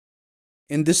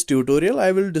In this tutorial,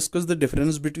 I will discuss the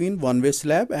difference between one-way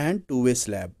slab and two-way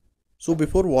slab. So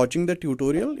before watching the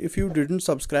tutorial, if you didn't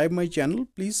subscribe my channel,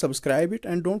 please subscribe it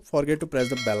and don't forget to press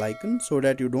the bell icon so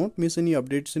that you don't miss any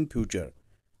updates in future.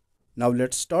 Now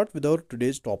let's start with our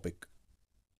today's topic.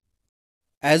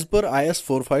 As per IS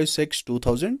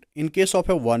 456-2000, in case of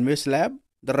a one-way slab,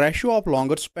 the ratio of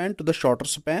longer span to the shorter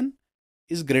span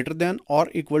is greater than or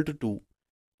equal to 2.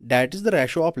 That is, the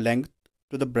ratio of length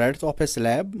to the breadth of a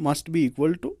slab must be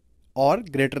equal to or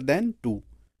greater than 2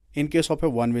 in case of a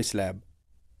one-way slab.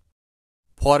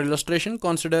 For illustration,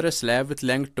 consider a slab with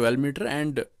length 12 meter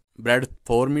and breadth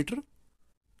 4 meter.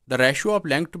 The ratio of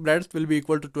length to breadth will be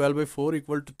equal to 12 by 4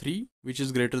 equal to 3, which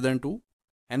is greater than 2.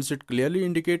 Hence, it clearly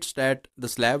indicates that the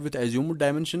slab with assumed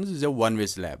dimensions is a one-way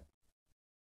slab.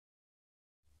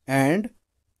 And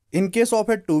in case of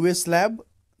a two-way slab,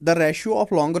 the ratio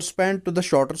of longer span to the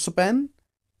shorter span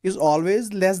is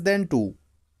always less than 2.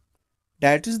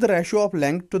 That is, the ratio of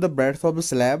length to the breadth of the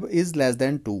slab is less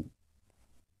than 2.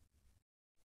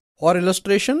 For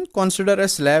illustration, consider a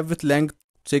slab with length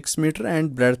 6 meter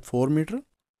and breadth 4 meter.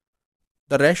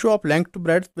 The ratio of length to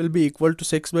breadth will be equal to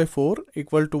 6 by 4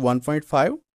 equal to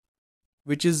 1.5,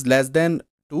 which is less than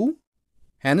 2.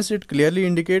 Hence, it clearly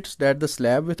indicates that the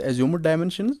slab with assumed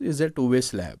dimensions is a two-way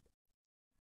slab.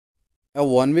 A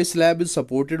one-way slab is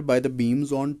supported by the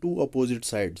beams on two opposite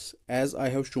sides, as I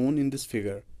have shown in this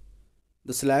figure.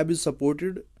 The slab is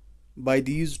supported by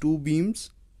these two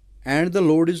beams and the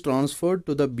load is transferred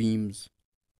to the beams.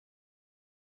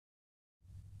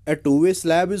 A two-way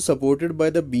slab is supported by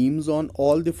the beams on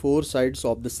all the four sides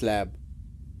of the slab.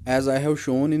 As I have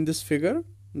shown in this figure,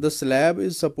 the slab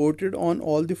is supported on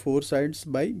all the four sides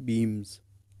by beams.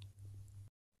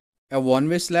 A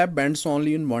one-way slab bends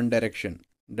only in one direction.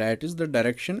 That is the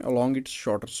direction along its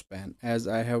shorter span. As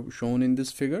I have shown in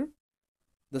this figure,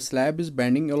 the slab is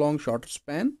bending along shorter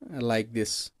span like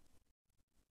this.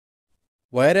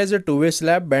 Whereas a two-way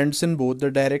slab bends in both the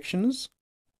directions,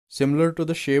 similar to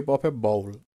the shape of a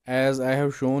bowl, as I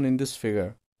have shown in this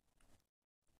figure.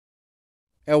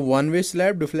 A one-way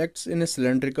slab deflects in a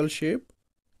cylindrical shape.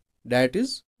 That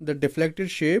is, the deflected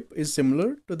shape is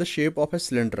similar to the shape of a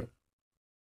cylinder.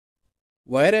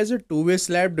 Whereas a two-way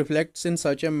slab deflects in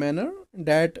such a manner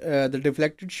that the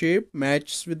deflected shape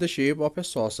matches with the shape of a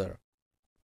saucer.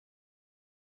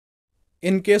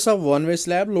 In case of one-way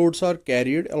slab, loads are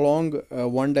carried along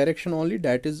one direction only,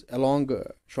 that is along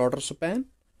shorter span.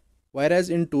 Whereas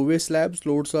in two-way slabs,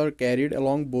 loads are carried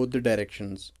along both the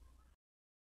directions.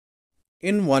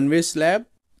 In one-way slab,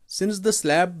 since the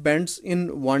slab bends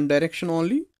in one direction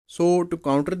only, so to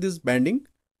counter this bending,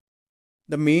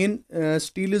 the main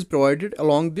steel is provided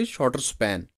along this shorter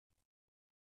span.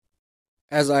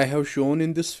 As I have shown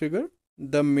in this figure,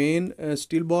 the main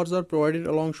steel bars are provided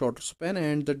along shorter span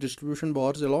and the distribution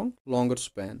bars along longer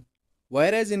span.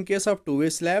 Whereas in case of two-way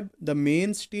slab, the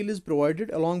main steel is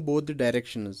provided along both the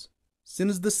directions.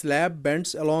 Since the slab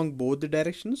bends along both the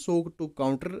directions, so to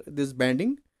counter this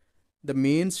bending, the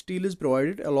main steel is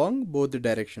provided along both the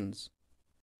directions.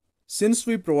 Since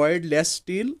we provide less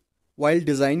steel while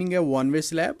designing a one-way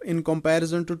slab in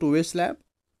comparison to two-way slab,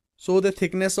 so the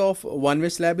thickness of one-way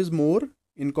slab is more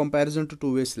in comparison to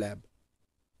two-way slab.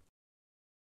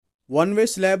 One-way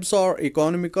slabs are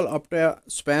economical up to a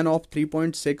span of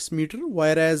 3.6 meter,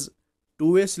 whereas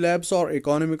two-way slabs are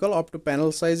economical up to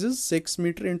panel sizes 6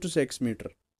 meter into 6 meter.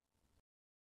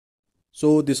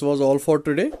 So this was all for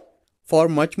today. For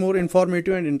much more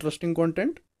informative and interesting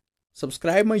content,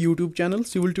 subscribe my YouTube channel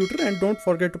Civiltutor and don't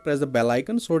forget to press the bell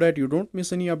icon so that you don't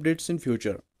miss any updates in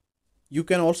future. You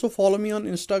can also follow me on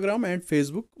Instagram and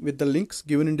Facebook with the links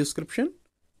given in description.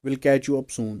 We'll catch you up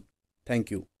soon.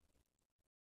 Thank you.